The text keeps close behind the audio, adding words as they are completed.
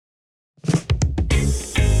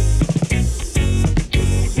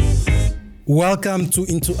Welcome to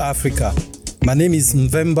Into Africa. My name is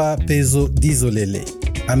Mvemba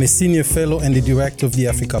Dizolele. I'm a senior fellow and the director of the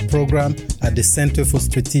Africa program at the Center for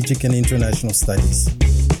Strategic and International Studies.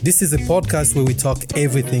 This is a podcast where we talk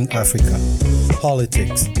everything Africa: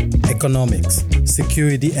 politics, economics,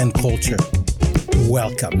 security, and culture.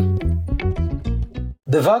 Welcome.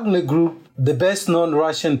 The Wagner Group, the best-known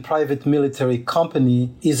Russian private military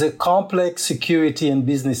company, is a complex security and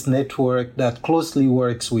business network that closely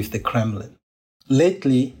works with the Kremlin.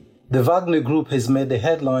 Lately, the Wagner Group has made the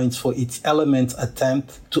headlines for its elements'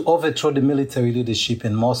 attempt to overthrow the military leadership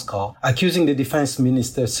in Moscow, accusing the defense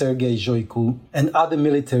minister Sergei Shoigu and other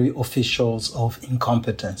military officials of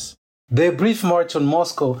incompetence. Their brief march on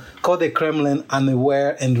Moscow caught the Kremlin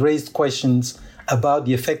unaware and raised questions about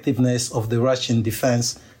the effectiveness of the Russian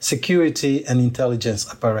defense, security, and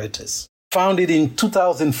intelligence apparatus. Founded in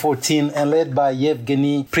 2014 and led by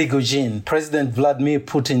Yevgeny Prigozhin, President Vladimir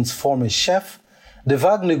Putin's former chef, the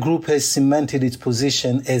Wagner Group has cemented its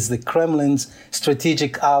position as the Kremlin's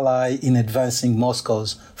strategic ally in advancing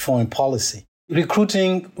Moscow's foreign policy.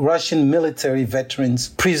 Recruiting Russian military veterans,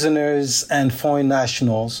 prisoners, and foreign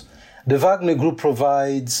nationals, the Wagner Group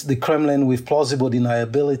provides the Kremlin with plausible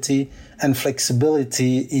deniability and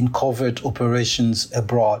flexibility in covert operations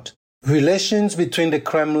abroad. Relations between the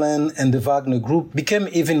Kremlin and the Wagner Group became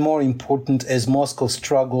even more important as Moscow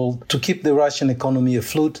struggled to keep the Russian economy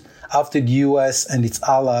afloat after the US and its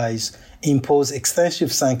allies imposed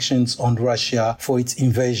extensive sanctions on Russia for its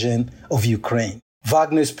invasion of Ukraine.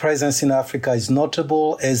 Wagner's presence in Africa is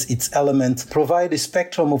notable as its elements provide a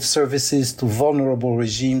spectrum of services to vulnerable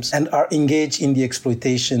regimes and are engaged in the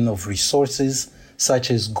exploitation of resources such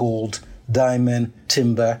as gold, diamond,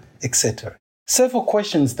 timber, etc. Several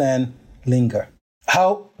questions then linger.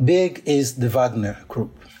 How big is the Wagner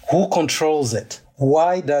Group? Who controls it?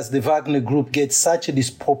 Why does the Wagner Group get such a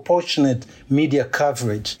disproportionate media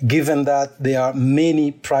coverage, given that there are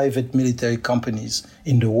many private military companies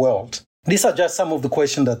in the world? These are just some of the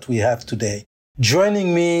questions that we have today.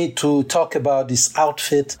 Joining me to talk about this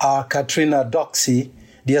outfit are Catrina Doxsee,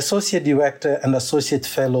 the Associate Director and Associate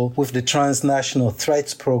Fellow with the Transnational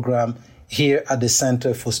Threats Program here at the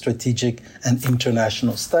Center for Strategic and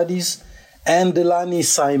International Studies, and Delaney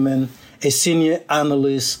Simon, a Senior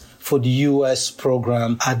Analyst for the U.S.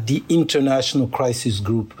 program at the International Crisis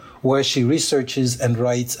Group, where she researches and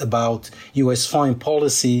writes about U.S. foreign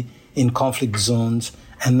policy in conflict zones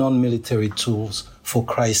and non-military tools for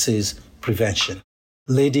crisis prevention.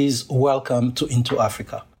 Ladies, welcome to Into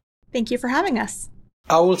Africa. Thank you for having us.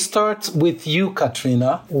 I will start with you,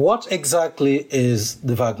 Catrina. What exactly is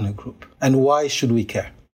the Wagner Group and why should we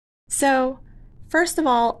care? So, first of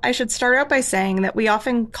all, I should start out by saying that we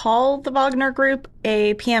often call the Wagner Group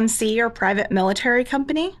a PMC or private military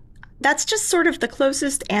company. That's just sort of the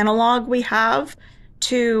closest analog we have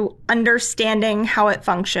to understanding how it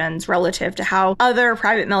functions relative to how other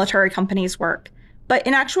private military companies work. But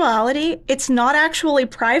in actuality, it's not actually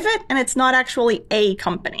private and it's not actually a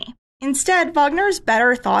company. Instead, Wagner is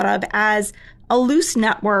better thought of as a loose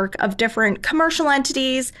network of different commercial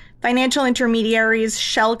entities, financial intermediaries,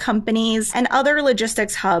 shell companies, and other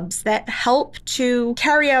logistics hubs that help to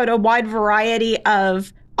carry out a wide variety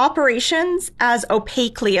of operations as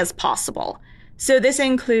opaquely as possible. So this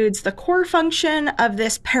includes the core function of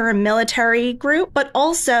this paramilitary group, but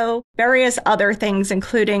also various other things,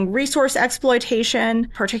 including resource exploitation,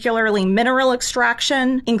 particularly mineral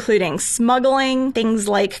extraction, including smuggling, things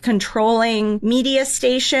like controlling media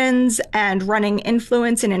stations and running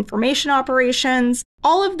influence and information operations.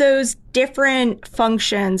 All of those different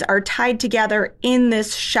functions are tied together in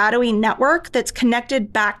this shadowy network that's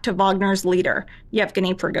connected back to Wagner's leader,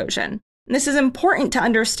 Yevgeny Prigozhin. This is important to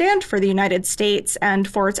understand for the United States and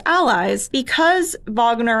for its allies because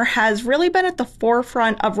Wagner has really been at the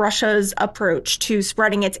forefront of Russia's approach to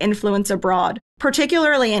spreading its influence abroad,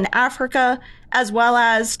 particularly in Africa, as well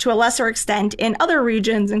as to a lesser extent in other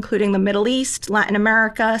regions, including the Middle East, Latin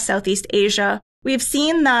America, Southeast Asia. We've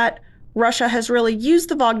seen that Russia has really used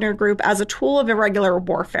the Wagner Group as a tool of irregular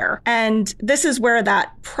warfare. And this is where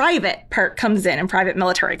that private part comes in private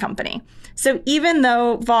military company. So even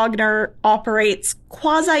though Wagner operates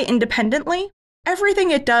quasi-independently, everything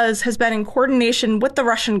it does has been in coordination with the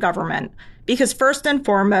Russian government. Because first and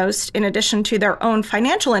foremost, in addition to their own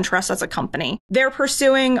financial interests as a company, they're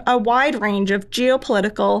pursuing a wide range of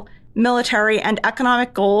geopolitical, military, and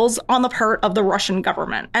economic goals on the part of the Russian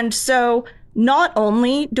government. And so not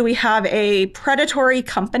only do we have a predatory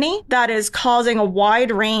company that is causing a wide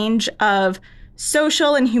range of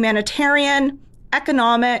social and humanitarian,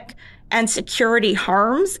 economic, and security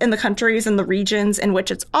harms in the countries and the regions in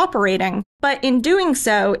which it's operating. But in doing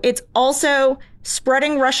so, it's also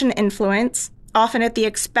spreading Russian influence, often at the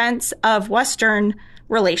expense of Western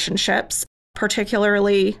relationships,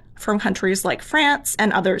 particularly from countries like France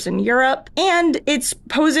and others in Europe. And it's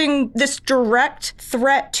posing this direct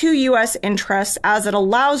threat to U.S. interests as it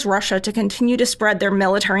allows Russia to continue to spread their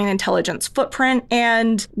military and intelligence footprint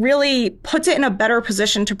and really puts it in a better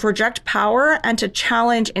position to project power and to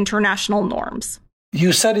challenge international norms.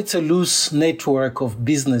 You said it's a loose network of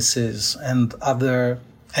businesses and other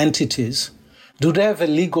entities. Do they have a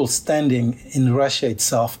legal standing in Russia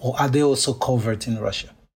itself, or are they also covert in Russia?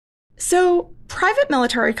 So, private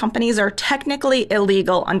military companies are technically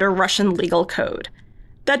illegal under Russian legal code.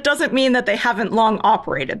 That doesn't mean that they haven't long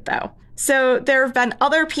operated, though. So there have been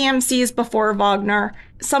other PMCs before Wagner,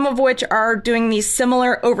 some of which are doing these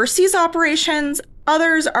similar overseas operations.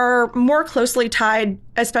 Others are more closely tied,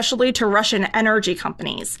 especially to Russian energy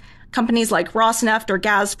companies. Companies like Rosneft or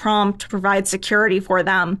Gazprom to provide security for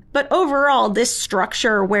them. But overall, this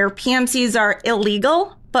structure where PMCs are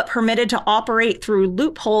illegal but permitted to operate through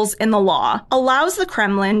loopholes in the law, allows the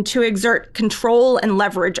Kremlin to exert control and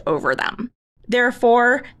leverage over them.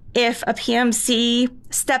 Therefore, if a PMC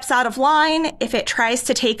steps out of line, if it tries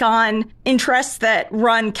to take on interests that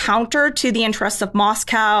run counter to the interests of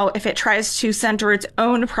Moscow, if it tries to center its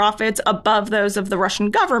own profits above those of the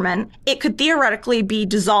Russian government, it could theoretically be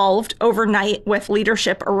dissolved overnight with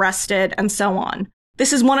leadership arrested and so on.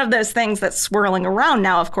 This is one of those things that's swirling around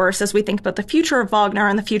now, of course, as we think about the future of Wagner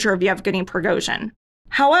and the future of Yevgeny Prigozhin.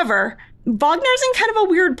 However, Wagner's in kind of a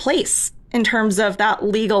weird place in terms of that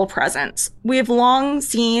legal presence. We've long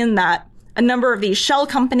seen that a number of these shell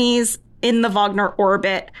companies in the Wagner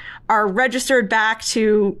orbit are registered back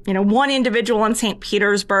to, one individual in St.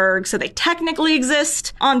 Petersburg. So they technically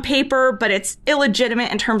exist on paper, but it's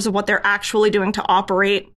illegitimate in terms of what they're actually doing to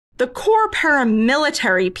operate. The core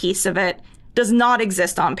paramilitary piece of it does not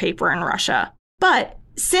exist on paper in Russia. But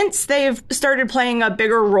since they've started playing a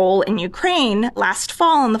bigger role in Ukraine last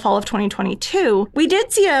fall, in the fall of 2022, we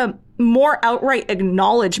did see a more outright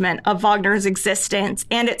acknowledgement of Wagner's existence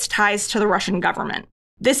and its ties to the Russian government.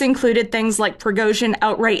 This included things like Prigozhin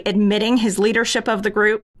outright admitting his leadership of the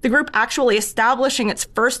group actually establishing its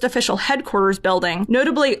first official headquarters building,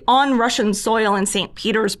 notably on Russian soil in St.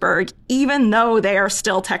 Petersburg, even though they are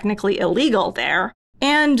still technically illegal there,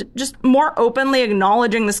 and just more openly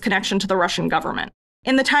acknowledging this connection to the Russian government.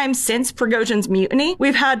 In the time since Prigozhin's mutiny,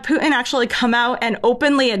 we've had Putin actually come out and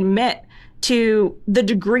openly admit to the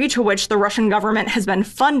degree to which the Russian government has been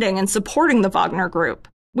funding and supporting the Wagner Group.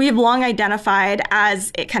 We've long identified,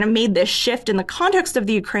 as it kind of made this shift in the context of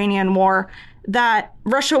the Ukrainian war, that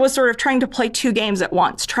Russia was sort of trying to play two games at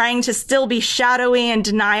once, trying to still be shadowy and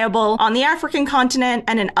deniable on the African continent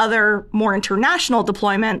and in other more international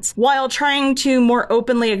deployments, while trying to more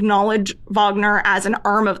openly acknowledge Wagner as an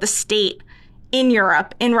arm of the state in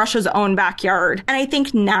Europe, in Russia's own backyard. And I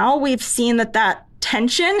think now we've seen that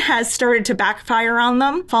tension has started to backfire on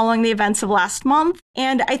them following the events of last month.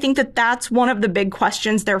 And I think that's one of the big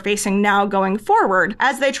questions they're facing now going forward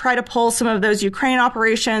as they try to pull some of those Ukraine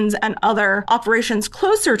operations and other operations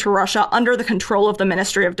closer to Russia under the control of the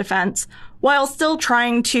Ministry of Defense, while still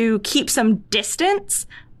trying to keep some distance,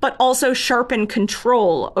 but also sharpen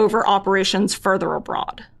control over operations further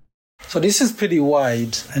abroad. So this is pretty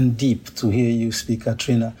wide and deep to hear you speak,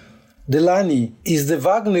 Catrina. Delaney, is the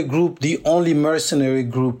Wagner Group the only mercenary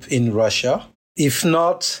group in Russia? If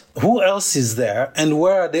not, who else is there and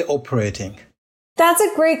where are they operating? That's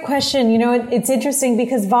a great question. It's interesting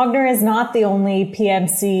because Wagner is not the only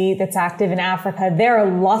PMC that's active in Africa. There are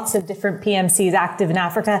lots of different PMCs active in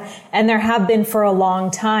Africa, and there have been for a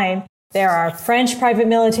long time. There are French private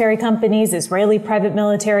military companies, Israeli private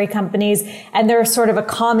military companies, and they're sort of a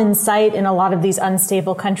common sight in a lot of these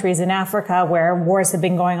unstable countries in Africa where wars have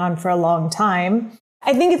been going on for a long time.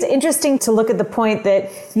 I think it's interesting to look at the point that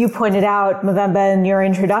you pointed out, Mvemba, in your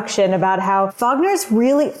introduction about how Wagner's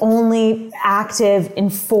really only active in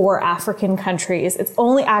 4 African countries. It's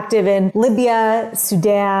only active in Libya,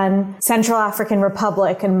 Sudan, Central African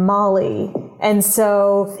Republic, and Mali. And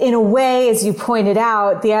so, in a way, as you pointed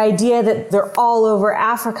out, the idea that they're all over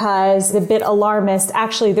Africa is a bit alarmist.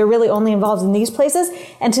 Actually, they're really only involved in these places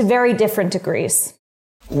and to very different degrees.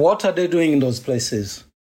 What are they doing in those places?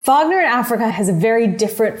 Wagner in Africa has a very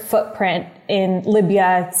different footprint in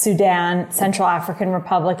Libya, Sudan, Central African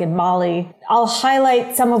Republic, and Mali. I'll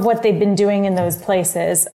highlight some of what they've been doing in those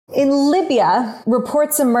places. In Libya,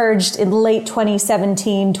 reports emerged in late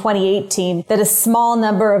 2017, 2018 that a small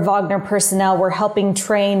number of Wagner personnel were helping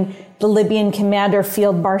train the Libyan commander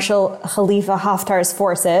Field Marshal Khalifa Haftar's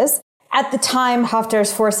forces. At the time,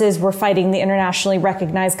 Haftar's forces were fighting the internationally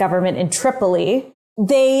recognized government in Tripoli.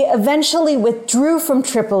 They eventually withdrew from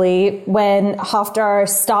Tripoli when Haftar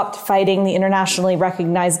stopped fighting the internationally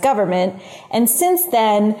recognized government. And since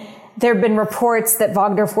then, there have been reports that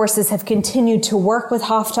Wagner forces have continued to work with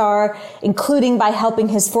Haftar, including by helping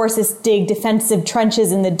his forces dig defensive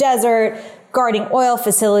trenches in the desert, guarding oil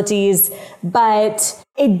facilities. But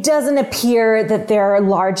it doesn't appear that there are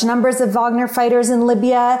large numbers of Wagner fighters in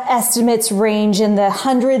Libya. Estimates range in the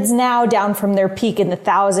hundreds now, down from their peak in the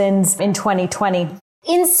thousands in 2020.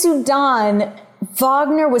 In Sudan,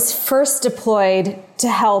 Wagner was first deployed to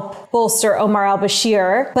help bolster Omar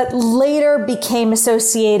al-Bashir, but later became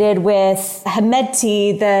associated with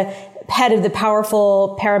Hemedti, the head of the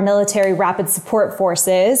powerful paramilitary rapid support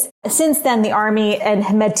forces. Since then, the army and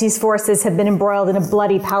Hemedti's forces have been embroiled in a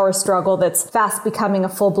bloody power struggle that's fast becoming a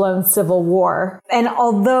full-blown civil war. And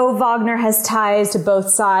although Wagner has ties to both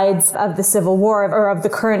sides of the civil war or of the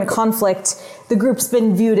current conflict, the group's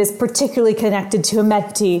been viewed as particularly connected to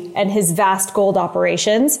Hemedti and his vast gold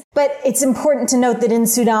operations. But it's important to note that in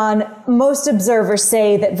Sudan, most observers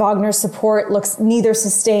say that Wagner's support looks neither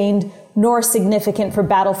sustained nor significant for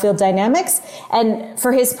battlefield dynamics. And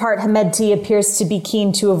for his part, Hemedti appears to be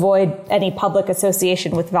keen to avoid any public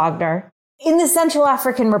association with Wagner. In the Central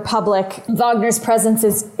African Republic, Wagner's presence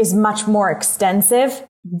is much more extensive.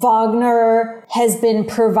 Wagner has been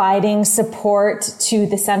providing support to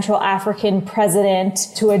the Central African president,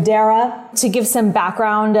 Touadéra. To give some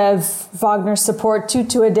background of Wagner's support to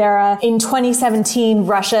Touadéra, in 2017,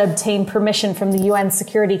 Russia obtained permission from the UN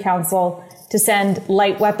Security Council to send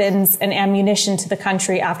light weapons and ammunition to the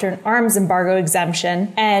country after an arms embargo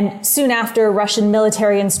exemption. And soon after, Russian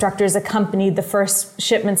military instructors accompanied the first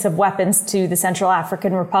shipments of weapons to the Central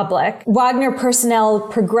African Republic. Wagner personnel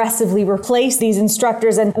progressively replaced these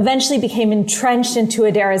instructors and eventually became entrenched in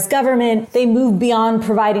Touadéra's government. They moved beyond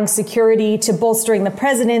providing security to bolstering the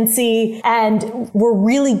presidency and were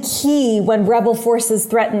really key when rebel forces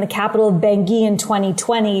threatened the capital of Bangui in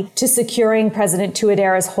 2020 to securing President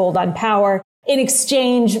Touadéra's hold on power. In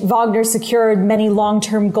exchange, Wagner secured many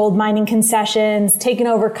long-term gold mining concessions, taken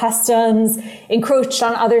over customs, encroached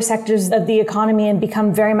on other sectors of the economy, and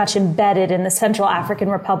become very much embedded in the Central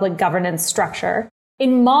African Republic governance structure.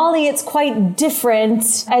 In Mali, it's quite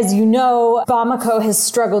different. As you know, Bamako has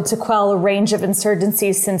struggled to quell a range of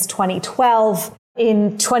insurgencies since 2012.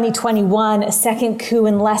 In 2021, a second coup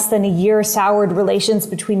in less than a year soured relations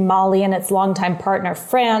between Mali and its longtime partner,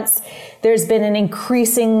 France. There's been an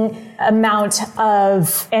increasing amount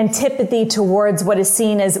of antipathy towards what is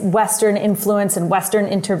seen as Western influence and Western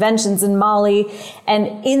interventions in Mali.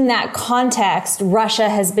 And in that context, Russia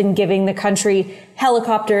has been giving the country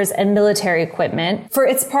helicopters and military equipment. For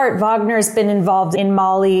its part, Wagner has been involved in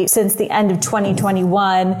Mali since the end of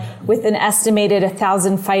 2021, with an estimated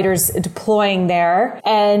 1,000 fighters deploying there.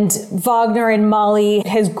 And Wagner in Mali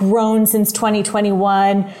has grown since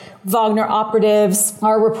 2021. Wagner operatives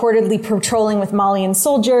are reportedly patrolling with Malian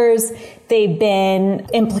soldiers. They've been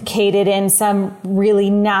implicated in some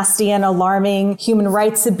really nasty and alarming human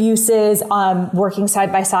rights abuses, working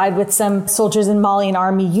side by side with some soldiers in Malian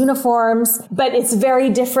army uniforms. But it's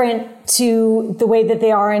very different to the way that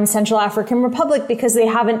they are in Central African Republic because they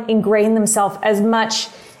haven't ingrained themselves as much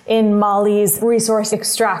in Mali's resource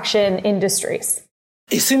extraction industries.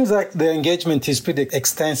 It seems like their engagement is pretty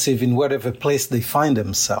extensive in whatever place they find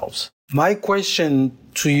themselves. My question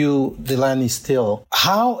to you, Delaney, still,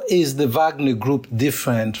 how is the Wagner Group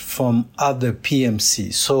different from other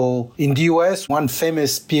PMCs? So in the US, one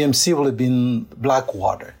famous PMC will have been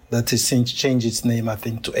Blackwater. That has since changed its name, I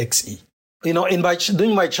think, to XE. You know,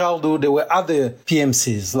 during my childhood, there were other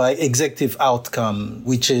PMCs like Executive Outcome,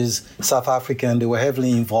 which is South African. They were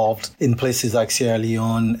heavily involved in places like Sierra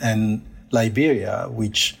Leone and Liberia,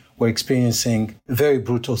 which were experiencing very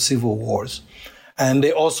brutal civil wars. And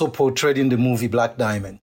they also portrayed in the movie Black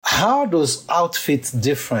Diamond. How are those outfits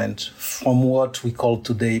different from what we call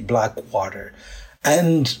today Blackwater?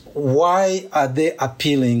 And why are they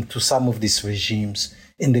appealing to some of these regimes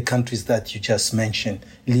in the countries that you just mentioned?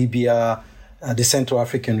 Libya, the Central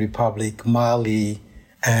African Republic, Mali,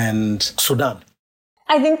 and Sudan.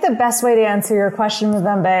 I think the best way to answer your question,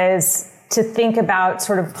 Mvemba, is to think about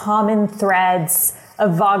sort of common threads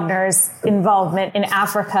of Wagner's involvement in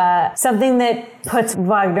Africa, something that puts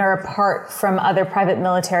Wagner apart from other private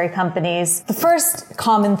military companies. The first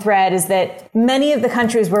common thread is that many of the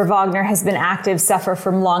countries where Wagner has been active suffer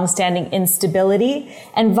from long-standing instability,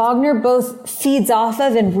 and Wagner both feeds off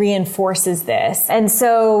of and reinforces this. And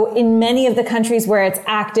so in many of the countries where it's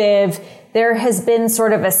active, there has been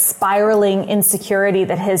sort of a spiraling insecurity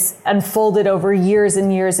that has unfolded over years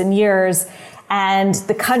and years and years. And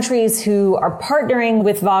the countries who are partnering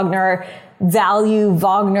with Wagner value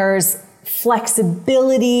Wagner's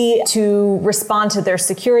flexibility to respond to their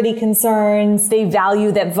security concerns. They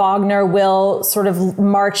value that Wagner will sort of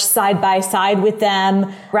march side by side with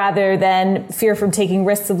them rather than fear from taking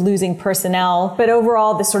risks of losing personnel. But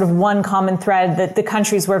overall, the sort of one common thread that the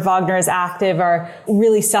countries where Wagner is active are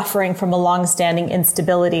really suffering from a long-standing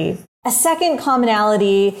instability. A second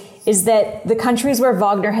commonality is that the countries where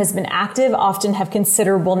Wagner has been active often have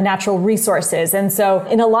considerable natural resources. And so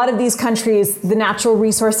in a lot of these countries, the natural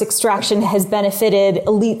resource extraction has benefited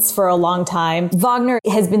elites for a long time. Wagner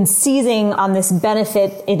has been seizing on this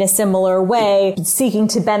benefit in a similar way, seeking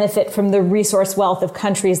to benefit from the resource wealth of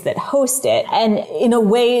countries that host it. And in a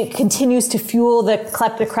way, it continues to fuel the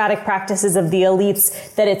kleptocratic practices of the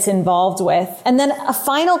elites that it's involved with. And then a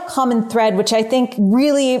final common thread, which I think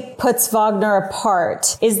really puts Wagner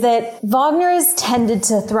apart, is that Wagner has tended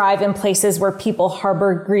to thrive in places where people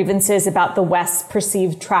harbor grievances about the West's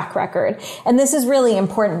perceived track record. And this is really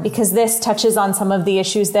important because this touches on some of the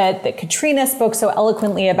issues that Catrina spoke so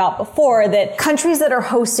eloquently about before, that countries that are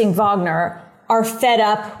hosting Wagner are fed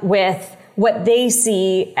up with what they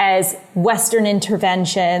see as Western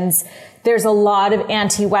interventions. There's a lot of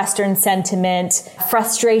anti-Western sentiment,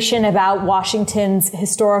 frustration about Washington's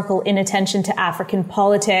historical inattention to African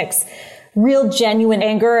politics, real genuine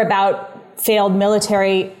anger about failed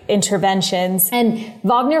military interventions. And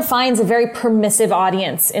Wagner finds a very permissive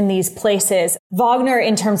audience in these places. Wagner,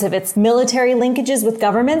 in terms of its military linkages with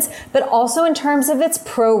governments, but also in terms of its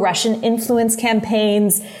pro-Russian influence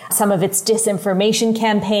campaigns, some of its disinformation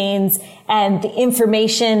campaigns, and the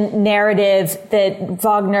information narrative that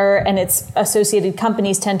Wagner and its associated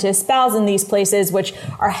companies tend to espouse in these places, which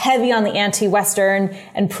are heavy on the anti-Western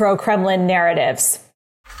and pro-Kremlin narratives.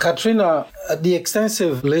 Catrina, the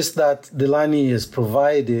extensive list that Delaney has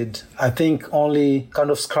provided, I think only kind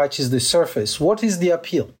of scratches the surface. What is the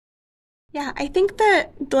appeal? Yeah, I think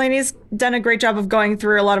that Delaney's done a great job of going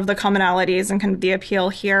through a lot of the commonalities and kind of the appeal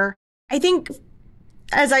here. I think,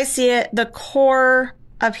 as I see it, the core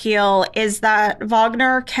appeal is that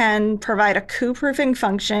Wagner can provide a coup-proofing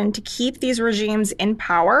function to keep these regimes in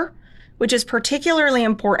power, which is particularly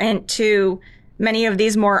important to many of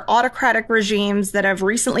these more autocratic regimes that have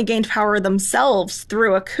recently gained power themselves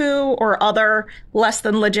through a coup or other less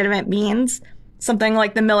than legitimate means. Something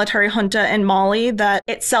like the military junta in Mali that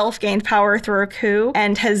itself gained power through a coup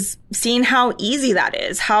and has seen how easy that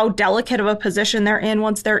is, how delicate of a position they're in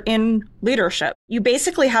once they're in leadership. You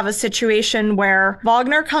basically have a situation where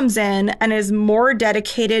Wagner comes in and is more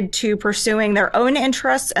dedicated to pursuing their own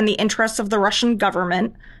interests and the interests of the Russian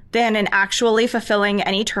government than in actually fulfilling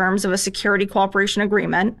any terms of a security cooperation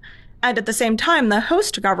agreement. And at the same time, the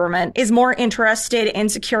host government is more interested in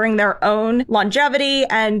securing their own longevity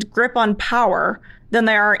and grip on power than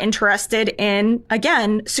they are interested in,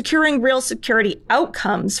 again, securing real security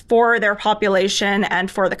outcomes for their population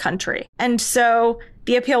and for the country. And so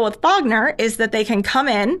the appeal with Wagner is that they can come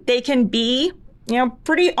in, they can be,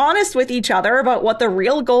 pretty honest with each other about what the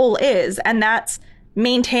real goal is, and that's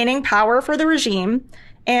maintaining power for the regime.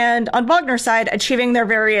 And on Wagner's side, achieving their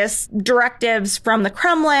various directives from the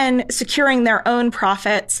Kremlin, securing their own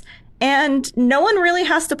profits. And no one really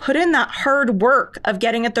has to put in that hard work of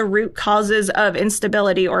getting at the root causes of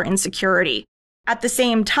instability or insecurity. At the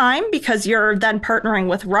same time, because you're then partnering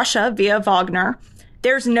with Russia via Wagner,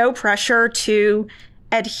 there's no pressure to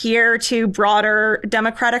adhere to broader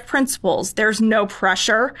democratic principles. There's no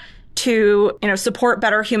pressure to, support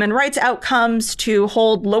better human rights outcomes, to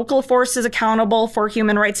hold local forces accountable for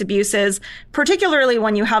human rights abuses, particularly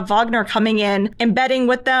when you have Wagner coming in, embedding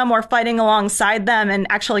with them or fighting alongside them and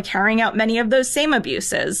actually carrying out many of those same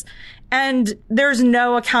abuses. And there's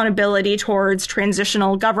no accountability towards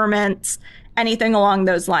transitional governments, anything along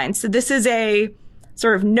those lines. So this is a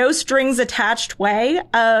sort of no strings attached way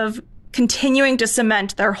of continuing to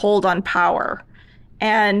cement their hold on power.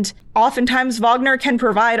 And oftentimes Wagner can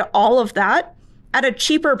provide all of that at a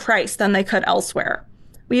cheaper price than they could elsewhere.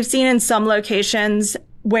 We've seen in some locations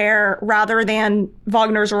where rather than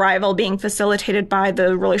Wagner's arrival being facilitated by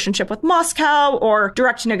the relationship with Moscow or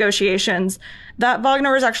direct negotiations, that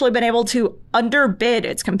Wagner has actually been able to underbid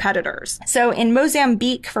its competitors. So in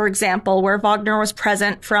Mozambique, for example, where Wagner was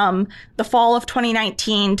present from the fall of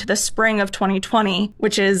 2019 to the spring of 2020,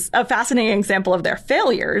 which is a fascinating example of their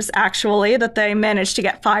failures, actually, that they managed to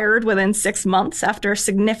get fired within 6 months after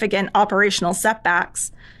significant operational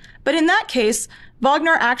setbacks. But in that case,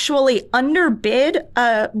 Wagner actually underbid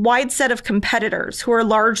a wide set of competitors who are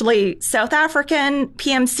largely South African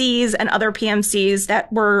PMCs and other PMCs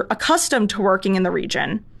that were accustomed to working in the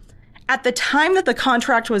region. At the time that the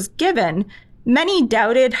contract was given, many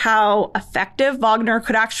doubted how effective Wagner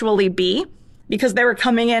could actually be because they were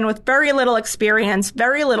coming in with very little experience,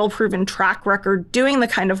 very little proven track record, doing the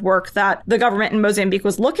kind of work that the government in Mozambique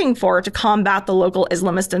was looking for to combat the local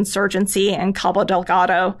Islamist insurgency in Cabo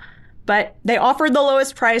Delgado. But they offered the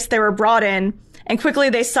lowest price, they were brought in, and quickly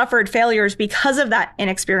they suffered failures because of that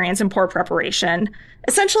inexperience and poor preparation,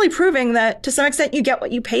 essentially proving that to some extent you get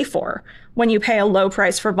what you pay for when you pay a low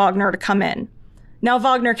price for Wagner to come in. Now,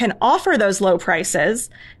 Wagner can offer those low prices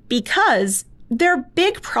because their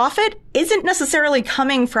big profit isn't necessarily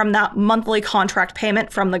coming from that monthly contract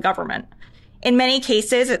payment from the government. In many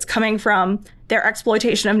cases, it's coming from their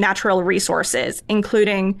exploitation of natural resources,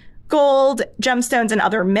 including gold, gemstones, and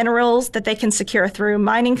other minerals that they can secure through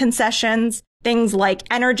mining concessions, things like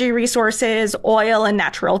energy resources, oil and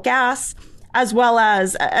natural gas, as well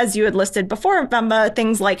as you had listed before, Mvemba,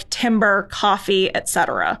 things like timber, coffee,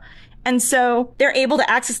 etc. And so they're able to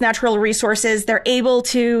access natural resources. They're able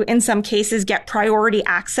to, in some cases, get priority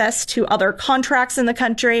access to other contracts in the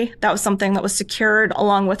country. That was something that was secured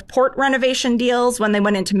along with port renovation deals when they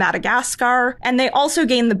went into Madagascar. And they also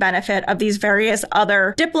gained the benefit of these various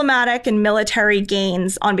other diplomatic and military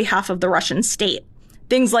gains on behalf of the Russian state.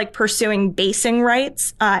 Things like pursuing basing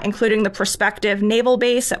rights, including the prospective naval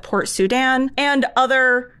base at Port Sudan, and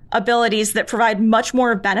other abilities that provide much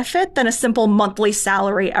more benefit than a simple monthly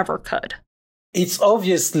salary ever could. It's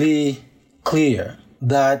obviously clear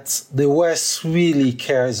that the West really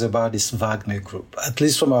cares about this Wagner Group, at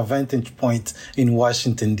least from our vantage point in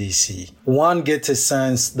Washington, D.C. One gets a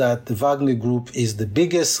sense that the Wagner Group is the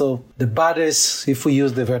biggest of the baddest, if we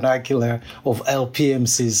use the vernacular, of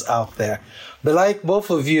LPMCs out there. But like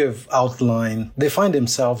both of you have outlined, they find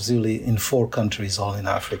themselves really in 4 countries, all in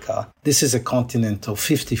Africa. This is a continent of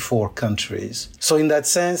 54 countries. So in that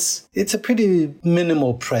sense, it's a pretty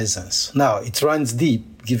minimal presence. Now, it runs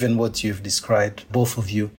deep, given what you've described, both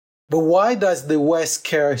of you. But why does the West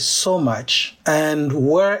care so much? And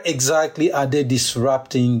where exactly are they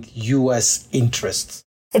disrupting U.S. interests?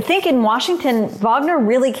 I think in Washington, Wagner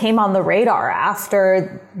really came on the radar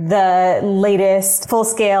after the latest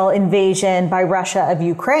full-scale invasion by Russia of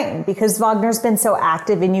Ukraine, because Wagner's been so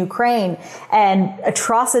active in Ukraine, and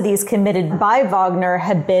atrocities committed by Wagner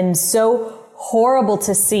have been so horrible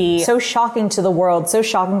to see, so shocking to the world, so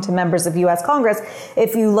shocking to members of U.S. Congress.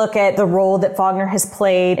 If you look at the role that Wagner has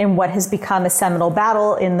played in what has become a seminal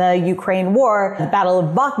battle in the Ukraine war, the Battle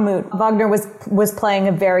of Bakhmut, Wagner was playing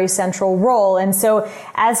a very central role. And so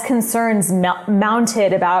as concerns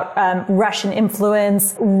mounted about Russian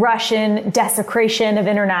influence, Russian desecration of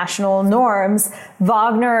international norms,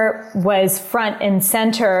 Wagner was front and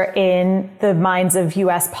center in the minds of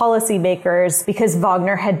U.S. policymakers because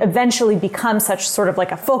Wagner had eventually become such sort of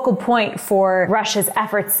like a focal point for Russia's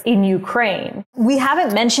efforts in Ukraine. We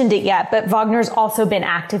haven't mentioned it yet, but Wagner's also been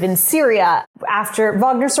active in Syria. After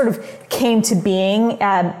Wagner sort of came to being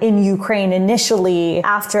in Ukraine initially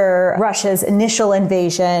after Russia's initial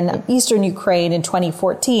invasion of eastern Ukraine in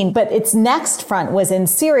 2014, but its next front was in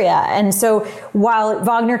Syria. And so while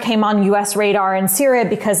Wagner came on U.S. radar in Syria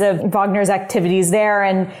because of Wagner's activities there,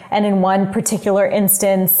 and in one particular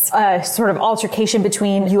instance, a sort of altercation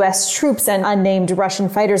between U.S. troops and unnamed Russian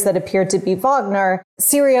fighters that appeared to be Wagner,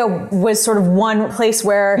 Syria was sort of one place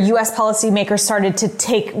where U.S. policymakers started to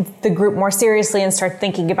take the group more seriously and start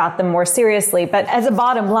thinking about them more seriously. But as a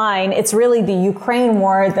bottom line, it's really the Ukraine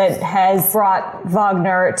war that has brought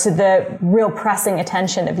Wagner to the real pressing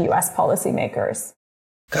attention of U.S. policymakers.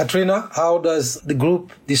 Catrina, how does the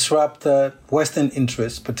group disrupt Western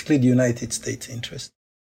interests, particularly the United States interests?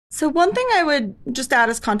 So one thing I would just add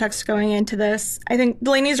as context going into this, I think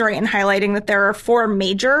Delaney's right in highlighting that there are 4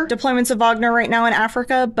 major deployments of Wagner right now in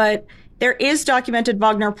Africa, but there is documented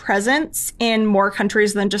Wagner presence in more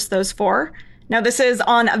countries than just those 4. Now, this is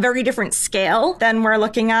on a very different scale than we're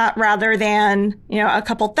looking at, rather than, a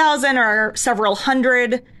couple thousand or several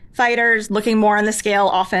hundred fighters, looking more on the scale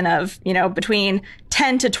often of, between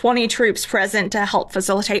 10 to 20 troops present to help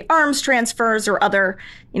facilitate arms transfers or other,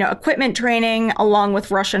 equipment training along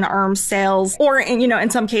with Russian arms sales. Or, in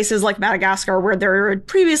some cases like Madagascar, where there had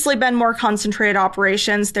previously been more concentrated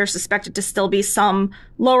operations, there's suspected to still be some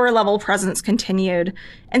lower level presence continued.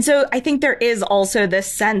 And so I think there is also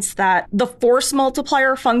this sense that the force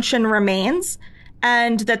multiplier function remains.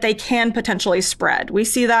 and that they can potentially spread. We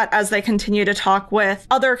see that as they continue to talk with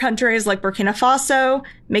other countries like Burkina Faso,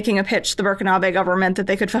 making a pitch to the Burkinabe government that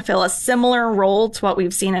they could fulfill a similar role to what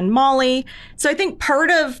we've seen in Mali. So I think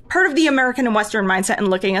part of the American and Western mindset in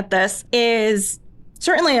looking at this is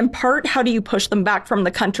certainly in part, how do you push them back from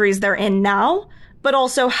the countries they're in now? But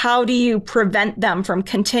also, how do you prevent them from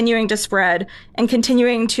continuing to spread and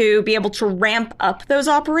continuing to be able to ramp up those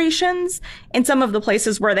operations in some of the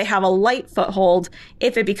places where they have a light foothold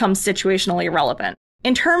if it becomes situationally relevant?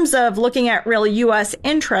 In terms of looking at real U.S.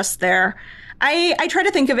 interests there, I try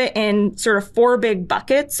to think of it in sort of 4 big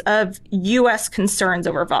buckets of U.S. concerns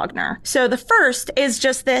over Wagner. So the first is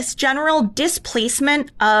just this general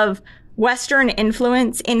displacement of Western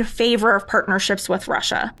influence in favor of partnerships with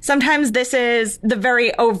Russia. Sometimes this is the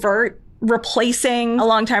very overt replacing a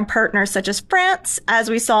longtime partner such as France,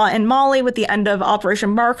 as we saw in Mali with the end of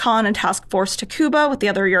Operation Barkhane and Task Force Takuba with the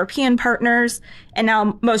other European partners, and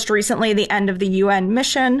now most recently the end of the UN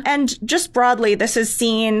mission. And just broadly, this is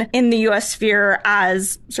seen in the US sphere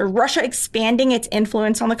as sort of Russia expanding its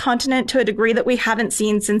influence on the continent to a degree that we haven't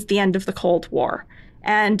seen since the end of the Cold War,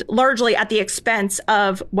 and largely at the expense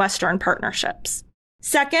of Western partnerships.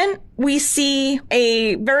 Second, we see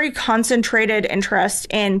a very concentrated interest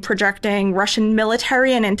in projecting Russian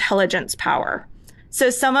military and intelligence power. So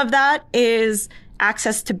some of that is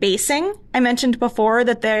access to basing. I mentioned before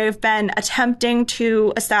that they've been attempting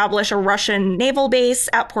to establish a Russian naval base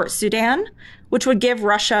at Port Sudan, which would give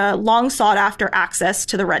Russia long sought after access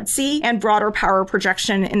to the Red Sea and broader power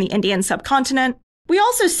projection in the Indian subcontinent. We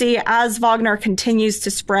also see, as Wagner continues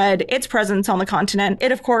to spread its presence on the continent,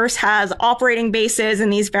 it of course has operating bases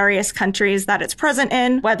in these various countries that it's present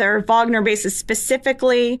in, whether Wagner bases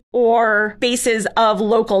specifically or bases of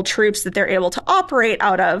local troops that they're able to operate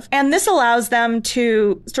out of. And this allows them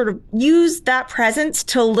to sort of use that presence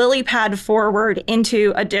to lily pad forward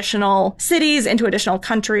into additional cities, into additional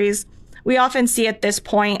countries. We often see at this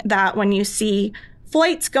point that when you see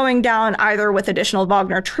flights going down either with additional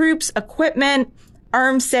Wagner troops, equipment,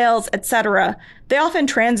 arms sales, etc., they often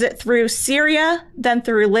transit through Syria, then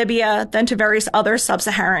through Libya, then to various other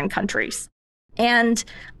sub-Saharan countries. And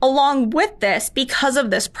along with this, because of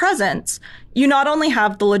this presence, you not only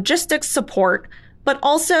have the logistics support, but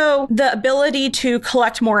also the ability to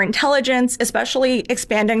collect more intelligence, especially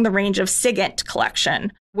expanding the range of SIGINT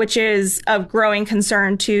collection, which is of growing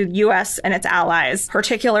concern to U.S. and its allies,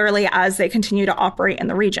 particularly as they continue to operate in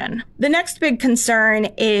the region. The next big concern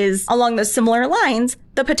is, along those similar lines,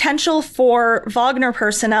 the potential for Wagner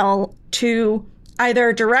personnel to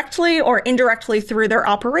either directly or indirectly through their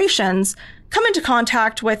operations come into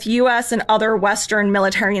contact with U.S. and other Western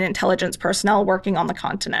military and intelligence personnel working on the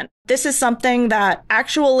continent. This is something that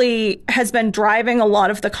actually has been driving a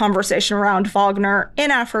lot of the conversation around Wagner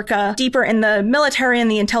in Africa, deeper in the military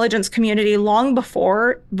and the intelligence community long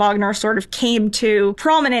before Wagner sort of came to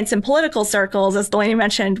prominence in political circles, as Delaney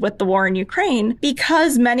mentioned, with the war in Ukraine,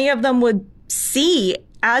 because many of them would see,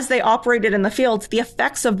 as they operated in the field, the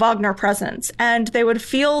effects of Wagner presence, and they would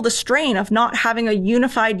feel the strain of not having a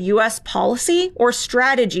unified U.S. policy or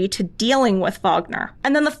strategy to dealing with Wagner.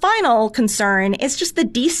 And then the final concern is just the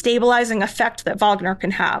destabilizing effect that Wagner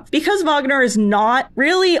can have. Because Wagner is not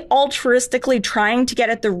really altruistically trying to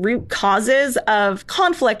get at the root causes of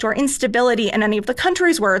conflict or instability in any of the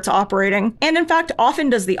countries where it's operating, and in fact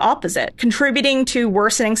often does the opposite, contributing to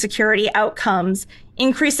worsening security outcomes,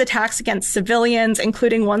 increased attacks against civilians,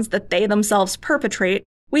 including ones that they themselves perpetrate,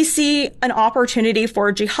 we see an opportunity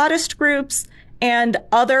for jihadist groups and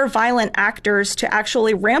other violent actors to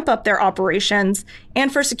actually ramp up their operations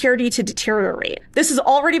and for security to deteriorate. This has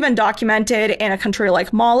already been documented in a country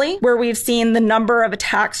like Mali, where we've seen the number of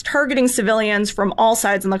attacks targeting civilians from all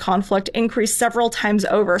sides in the conflict increase several times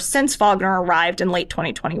over since Wagner arrived in late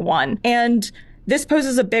 2021. And this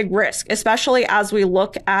poses a big risk, especially as we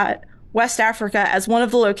look at West Africa as one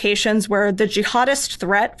of the locations where the jihadist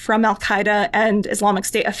threat from Al-Qaeda and Islamic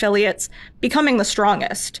State affiliates becoming the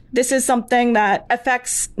strongest. This is something that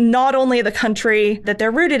affects not only the country that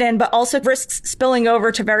they're rooted in, but also risks spilling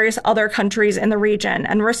over to various other countries in the region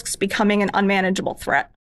and risks becoming an unmanageable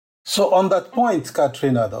threat. So on that point,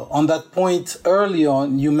 Catrina, though, on that point early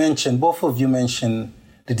on, both of you mentioned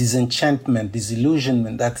the disenchantment,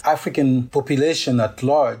 disillusionment that African population at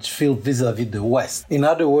large feel vis-a-vis the West. In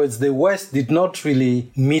other words, the West did not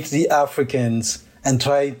really meet the Africans and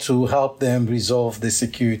try to help them resolve their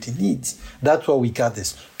security needs. That's why we got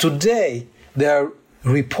this. Today, there are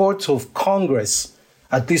reports of Congress,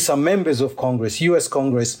 at least some members of Congress, U.S.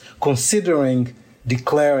 Congress, considering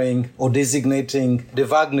declaring or designating the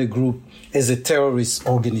Wagner Group as a terrorist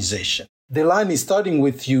organization. Delaney, starting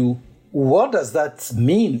with you, What does that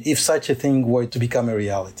mean if such a thing were to become a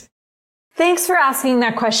reality? Thanks for asking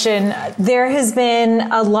that question. There has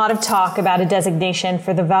been a lot of talk about a designation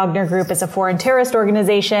for the Wagner Group as a foreign terrorist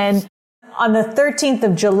organization. On the 13th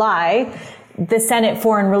of July, the Senate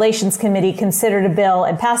Foreign Relations Committee considered a bill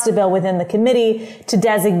and passed a bill within the committee to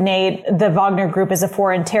designate the Wagner Group as a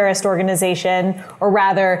foreign terrorist organization, or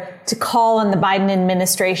rather to call on the Biden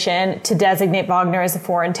administration to designate Wagner as a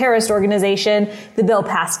foreign terrorist organization. The bill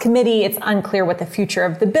passed committee. It's unclear what the future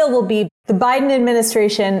of the bill will be. The Biden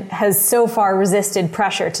administration has so far resisted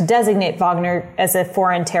pressure to designate Wagner as a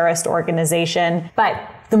foreign terrorist organization,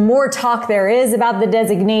 but the more talk there is about the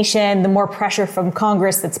designation, the more pressure from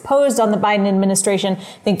Congress that's posed on the Biden administration,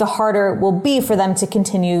 I think the harder it will be for them to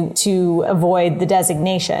continue to avoid the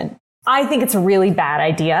designation. I think it's a really bad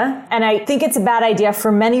idea. And I think it's a bad idea for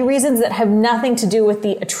many reasons that have nothing to do with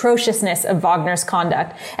the atrociousness of Wagner's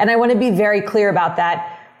conduct. And I want to be very clear about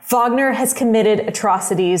that. Wagner has committed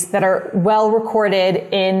atrocities that are well recorded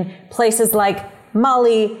in places like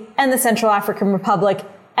Mali and the Central African Republic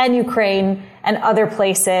and Ukraine and other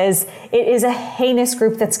places. It is a heinous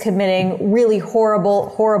group that's committing really horrible,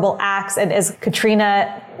 horrible acts. And as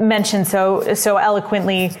Catrina mentioned so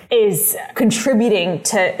eloquently, is contributing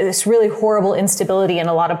to this really horrible instability in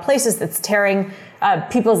a lot of places that's tearing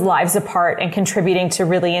people's lives apart and contributing to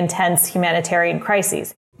really intense humanitarian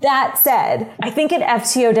crises. That said, I think an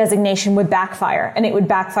FTO designation would backfire, and it would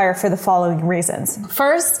backfire for the following reasons.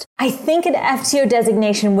 First, I think an FTO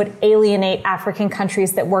designation would alienate African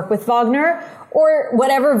countries that work with Wagner, or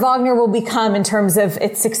whatever Wagner will become in terms of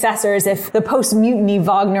its successors if the post-mutiny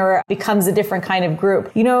Wagner becomes a different kind of group.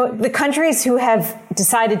 You know, the countries who have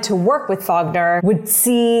decided to work with Wagner would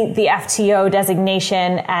see the FTO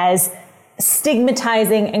designation as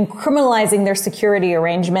stigmatizing and criminalizing their security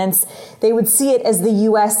arrangements. They would see it as the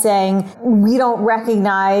U.S. saying, we don't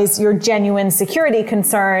recognize your genuine security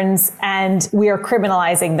concerns and we are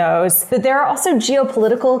criminalizing those. But there are also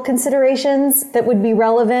geopolitical considerations that would be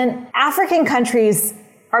relevant. African countries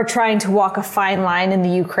are trying to walk a fine line in the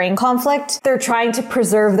Ukraine conflict. They're trying to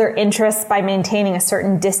preserve their interests by maintaining a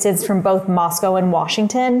certain distance from both Moscow and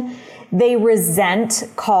Washington. They resent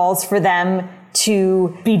calls for them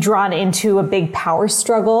to be drawn into a big power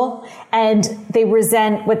struggle, and they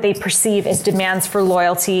resent what they perceive as demands for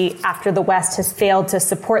loyalty after the West has failed to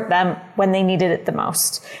support them when they needed it the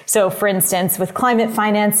most. So, for instance, with climate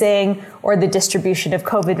financing or the distribution of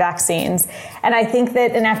COVID vaccines. And I think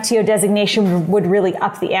that an FTO designation would really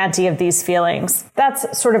up the ante of these feelings.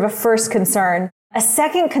 That's sort of a first concern. A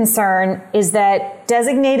second concern is that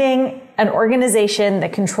designating an organization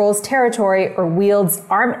that controls territory or wields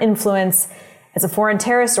armed influence as a foreign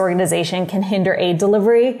terrorist organization can hinder aid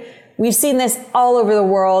delivery. We've seen this all over the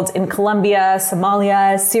world in Colombia,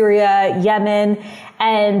 Somalia, Syria, Yemen,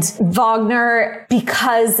 and Wagner,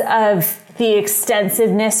 because of the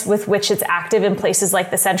extensiveness with which it's active in places like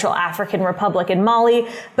the Central African Republic and Mali,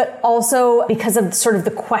 but also because of sort of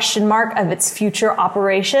the question mark of its future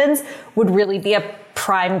operations, would really be a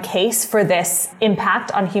prime case for this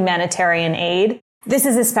impact on humanitarian aid. This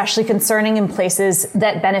is especially concerning in places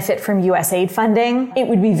that benefit from U.S. aid funding. It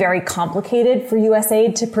would be very complicated for U.S.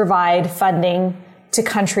 aid to provide funding to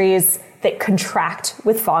countries that contract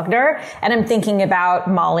with Wagner. And I'm thinking about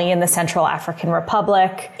Mali and the Central African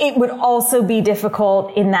Republic. It would also be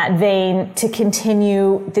difficult in that vein to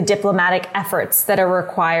continue the diplomatic efforts that are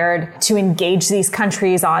required to engage these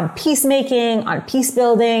countries on peacemaking, on peace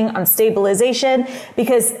building, on stabilization,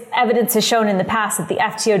 because evidence has shown in the past that the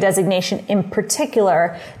FTO designation in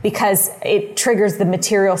particular, because it triggers the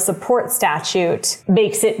material support statute,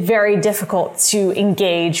 makes it very difficult to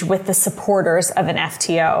engage with the supporters of an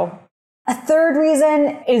FTO. A third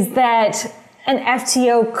reason is that an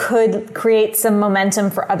FTO could create some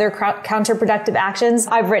momentum for other counterproductive actions.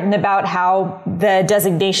 I've written about how the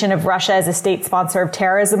designation of Russia as a state sponsor of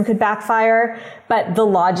terrorism could backfire, but the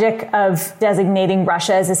logic of designating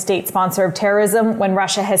Russia as a state sponsor of terrorism when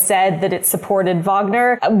Russia has said that it supported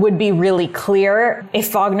Wagner would be really clear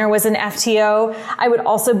if Wagner was an FTO. I would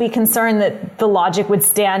also be concerned that the logic would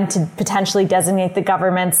stand to potentially designate the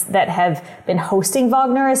governments that have been hosting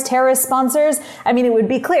Wagner as terrorist sponsors. I mean, it would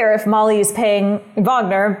be clear if Mali is paying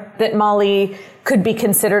Wagner that Mali could be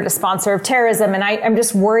considered a sponsor of terrorism. And I'm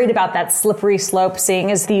just worried about that slippery slope, seeing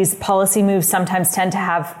as these policy moves sometimes tend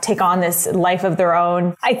to take on this life of their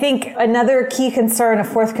own. I think another key concern, a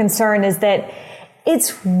fourth concern, is that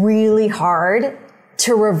it's really hard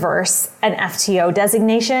to reverse an FTO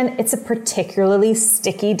designation. It's a particularly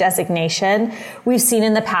sticky designation. We've seen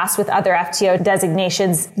in the past with other FTO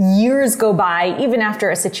designations, years go by, even after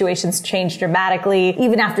a situation's changed dramatically,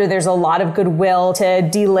 even after there's a lot of goodwill to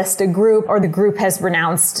delist a group or the group has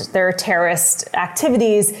renounced their terrorist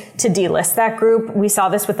activities to delist that group. We saw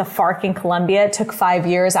this with the FARC in Colombia. It took 5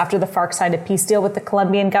 years after the FARC signed a peace deal with the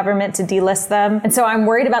Colombian government to delist them. And so I'm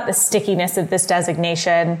worried about the stickiness of this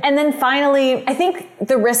designation. And then finally, I think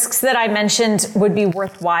the risks that I mentioned would be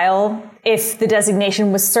worthwhile if the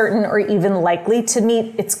designation was certain or even likely to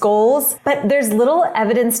meet its goals. But there's little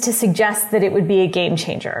evidence to suggest that it would be a game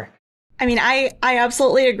changer. I mean, I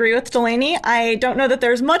absolutely agree with Delaney. I don't know that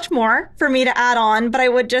there's much more for me to add on, but I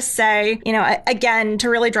would just say, again, to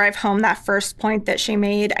really drive home that first point that she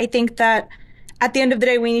made, I think that at the end of the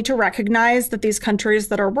day, we need to recognize that these countries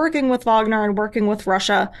that are working with Wagner and working with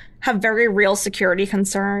Russia have very real security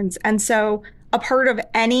concerns. And so a part of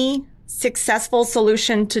any successful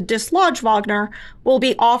solution to dislodge Wagner will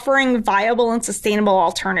be offering viable and sustainable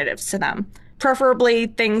alternatives to them. Preferably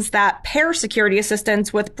things that pair security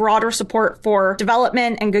assistance with broader support for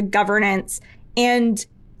development and good governance. And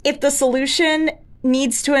if the solution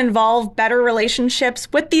needs to involve better relationships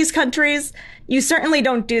with these countries, you certainly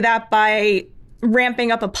don't do that by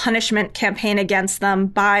ramping up a punishment campaign against them,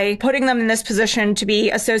 by putting them in this position to be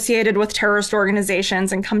associated with terrorist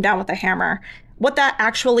organizations and come down with a hammer. What that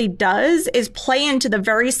actually does is play into the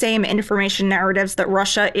very same information narratives that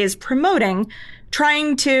Russia is promoting,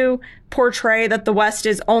 trying to portray that the West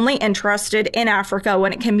is only interested in Africa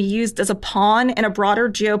when it can be used as a pawn in a broader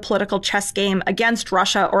geopolitical chess game against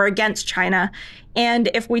Russia or against China. And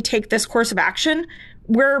if we take this course of action,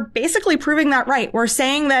 we're basically proving that right. We're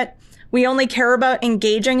saying that we only care about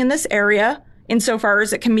engaging in this area insofar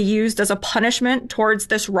as it can be used as a punishment towards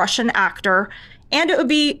this Russian actor. And it would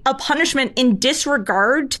be a punishment in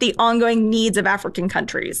disregard to the ongoing needs of African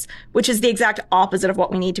countries, which is the exact opposite of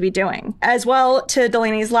what we need to be doing. As well, to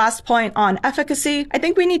Delaney's last point on efficacy, I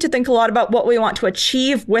think we need to think a lot about what we want to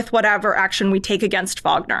achieve with whatever action we take against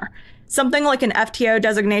Wagner. Something like an FTO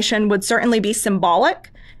designation would certainly be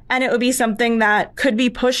symbolic, and it would be something that could be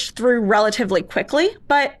pushed through relatively quickly.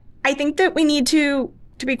 But I think that we need to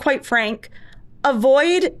be quite frank,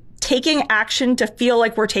 avoid taking action to feel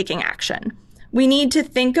like we're taking action. We need to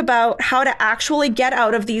think about how to actually get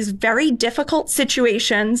out of these very difficult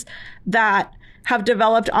situations that have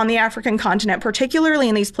developed on the African continent, particularly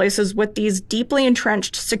in these places with these deeply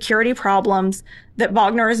entrenched security problems that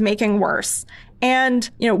Wagner is making worse. And,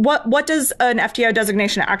 what does an FTO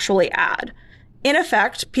designation actually add? In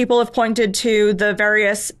effect, people have pointed to the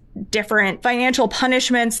various different financial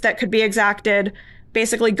punishments that could be exacted,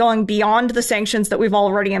 basically going beyond the sanctions that we've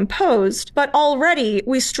already imposed. But already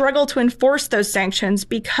we struggle to enforce those sanctions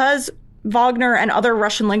because Wagner and other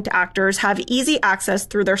Russian-linked actors have easy access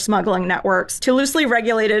through their smuggling networks to loosely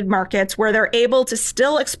regulated markets where they're able to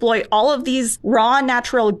still exploit all of these raw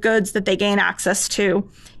natural goods that they gain access to,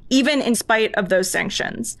 even in spite of those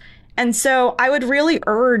sanctions. And so I would really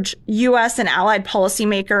urge U.S. and allied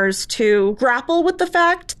policymakers to grapple with the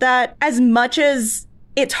fact that as much as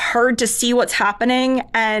it's hard to see what's happening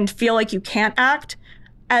and feel like you can't act,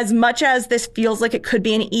 as much as this feels like it could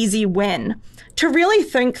be an easy win, to really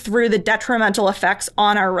think through the detrimental effects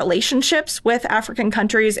on our relationships with African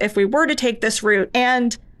countries if we were to take this route,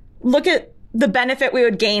 and look at the benefit we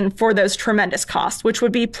would gain for those tremendous costs, which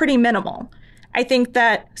would be pretty minimal. I think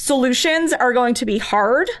that solutions are going to be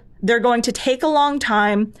hard. They're going to take a long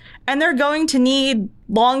time, and they're going to need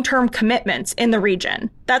long-term commitments in the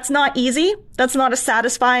region. That's not easy. That's not a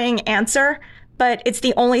satisfying answer, but it's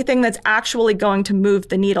the only thing that's actually going to move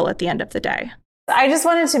the needle at the end of the day. I just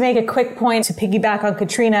wanted to make a quick point to piggyback on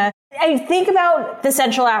Catrina. I think about the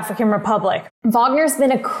Central African Republic. Wagner's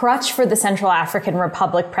been a crutch for the Central African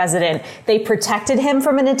Republic president. They protected him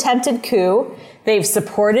from an attempted coup. They've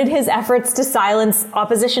supported his efforts to silence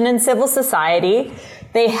opposition in civil society.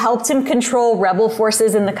 They helped him control rebel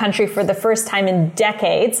forces in the country for the first time in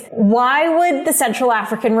decades. Why would the Central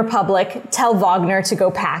African Republic tell Wagner to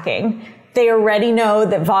go packing? They already know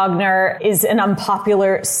that Wagner is an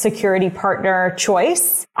unpopular security partner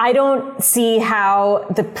choice. I don't see how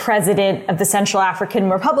the president of the Central African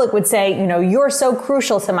Republic would say, you're so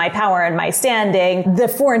crucial to my power and my standing. The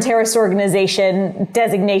foreign terrorist organization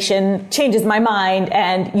designation changes my mind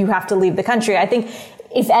and you have to leave the country. I think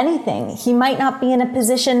if anything, he might not be in a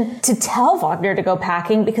position to tell Wagner to go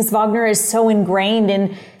packing because Wagner is so ingrained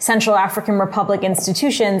in Central African Republic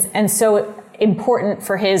institutions and so important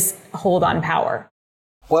for his hold on power.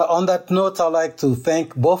 Well, on that note, I'd like to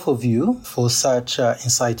thank both of you for such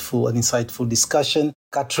insightful discussion.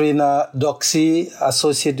 Catrina, Doxsee,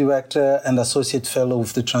 Associate Director and Associate Fellow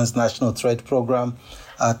with the Transnational Threats Program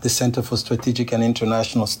at the Center for Strategic and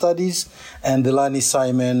International Studies, and Delaney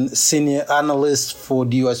Simon, Senior Analyst for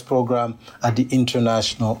the U.S. Program at the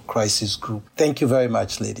International Crisis Group. Thank you very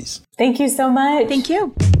much, ladies. Thank you so much. Thank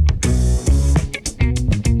you.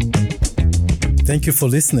 Thank you for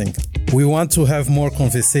listening. We want to have more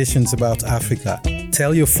conversations about Africa.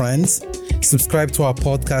 Tell your friends. Subscribe to our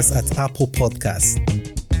podcast at Apple Podcasts.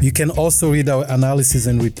 You can also read our analysis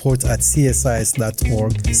and reports at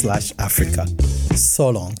csis.org/Africa. So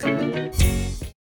long.